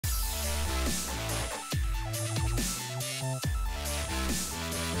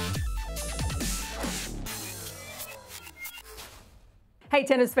Hey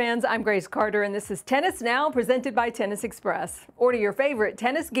tennis fans, I'm Grace Carter and this is Tennis Now presented by Tennis Express. Order your favorite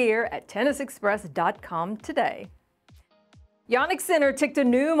tennis gear at tennisexpress.com today. Jannik Sinner ticked a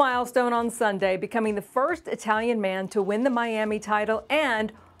new milestone on Sunday, becoming the first Italian man to win the Miami title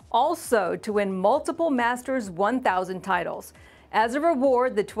and also to win multiple Masters 1000 titles. As a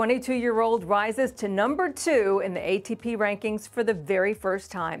reward, the 22-year-old rises to #2 in the ATP rankings for the very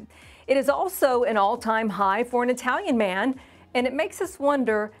first time. It is also an all-time high for an Italian man, and it makes us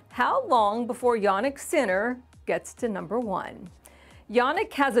wonder how long before Jannik Sinner gets to #1.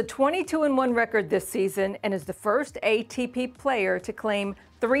 Jannik has a 22-1 record this season and is the first ATP player to claim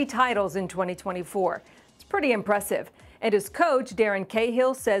 3 titles in 2024. It's pretty impressive. And his coach, Darren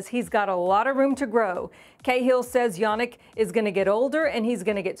Cahill, says he's got a lot of room to grow. Cahill says Jannik is going to get older and he's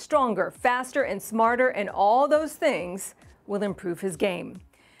going to get stronger, faster, and smarter, and all those things will improve his game.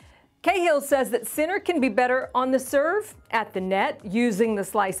 Cahill says that Sinner can be better on the serve, at the net, using the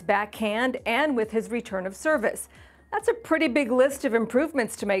slice backhand, and with his return of service. That's a pretty big list of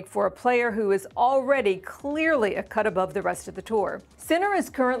improvements to make for a player who is already clearly a cut above the rest of the tour. Sinner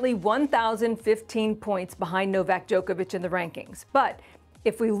is currently 1,015 points behind Novak Djokovic in the rankings. But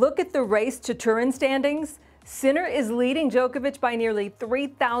if we look at the race to Turin standings, Sinner is leading Djokovic by nearly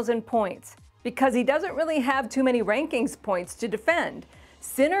 3,000 points. Because he doesn't really have too many rankings points to defend,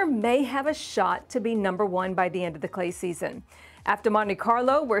 Sinner may have a shot to be #1 by the end of the clay season. After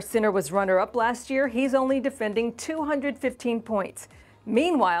Monte-Carlo, where Sinner was runner-up last year, he's only defending 215 points.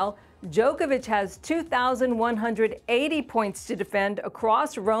 Meanwhile, Djokovic has 2,180 points to defend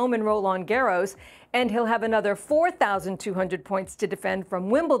across Rome and Roland Garros, and he'll have another 4,200 points to defend from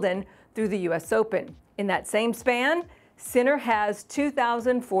Wimbledon through the U.S. Open. In that same span, Sinner has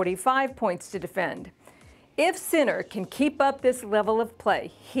 2,045 points to defend. If Sinner can keep up this level of play,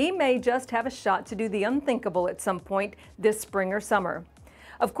 he may just have a shot to do the unthinkable at some point this spring or summer.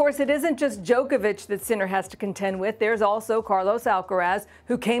 Of course, it isn't just Djokovic that Sinner has to contend with. There's also Carlos Alcaraz,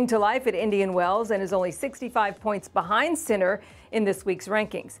 who came to life at Indian Wells and is only 65 points behind Sinner in this week's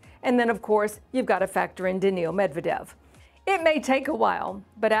rankings. And then, of course, you've got to factor in Daniil Medvedev. It may take a while,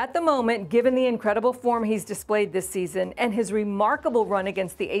 but at the moment, given the incredible form he's displayed this season and his remarkable run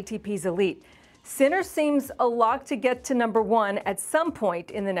against the ATP's elite, Sinner seems a lock to get to #1 at some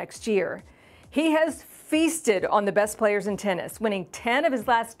point in the next year. He has feasted on the best players in tennis, winning 10 of his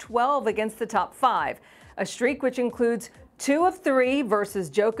last 12 against the top 5, a streak which includes 2 of 3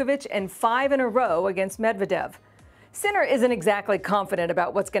 versus Djokovic and 5 in a row against Medvedev. Sinner isn't exactly confident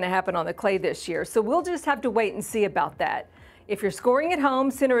about what's going to happen on the clay this year, so we'll just have to wait and see about that. If you're scoring at home,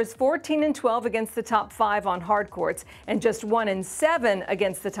 Sinner is 14-12 against the top 5 on hard courts and just 1-7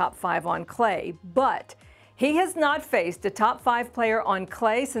 against the top 5 on clay. But he has not faced a top 5 player on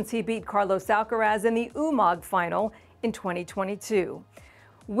clay since he beat Carlos Alcaraz in the UMAG final in 2022.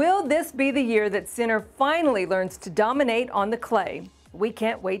 Will this be the year that Sinner finally learns to dominate on the clay? We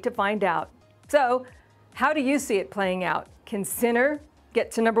can't wait to find out. So, how do you see it playing out? Can Sinner get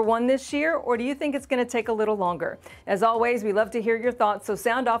to #1 this year, or do you think it's going to take a little longer? As always, we love to hear your thoughts, so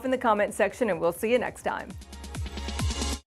sound off in the comment section and we'll see you next time.